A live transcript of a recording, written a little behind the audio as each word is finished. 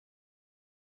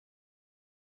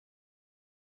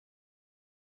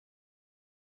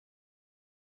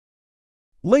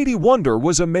Lady Wonder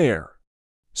was a mare.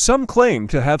 Some claim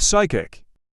to have psychic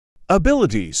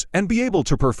abilities and be able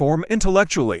to perform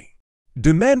intellectually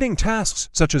demanding tasks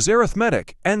such as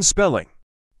arithmetic and spelling.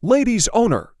 Lady's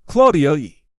owner, Claudia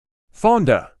E.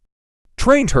 Fonda,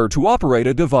 trained her to operate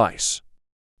a device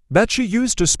that she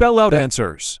used to spell out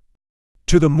answers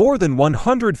to the more than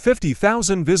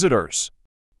 150,000 visitors.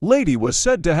 Lady was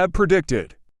said to have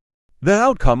predicted the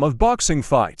outcome of boxing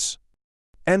fights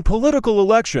and political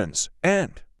elections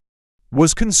and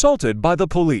was consulted by the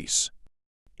police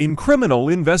in criminal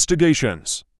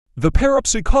investigations. The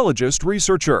parapsychologist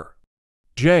researcher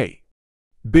J.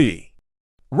 B.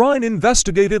 Rhine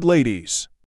investigated Lady's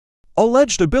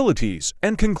alleged abilities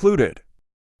and concluded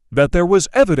that there was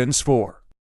evidence for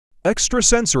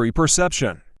extrasensory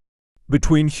perception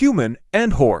between human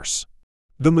and horse.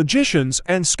 The magicians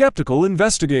and skeptical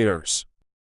investigators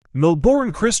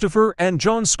Milbourne Christopher and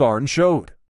John Scarn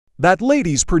showed that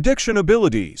Lady's prediction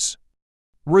abilities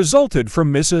resulted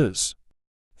from Mrs.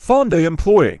 Fonda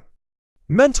employing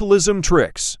mentalism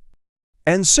tricks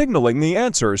and signaling the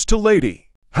answers to Lady.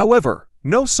 However,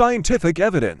 no scientific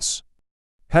evidence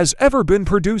has ever been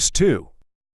produced to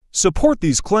support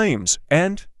these claims,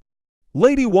 and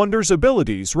Lady Wonder's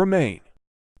abilities remain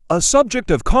a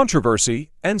subject of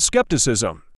controversy and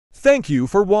skepticism. Thank you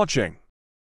for watching.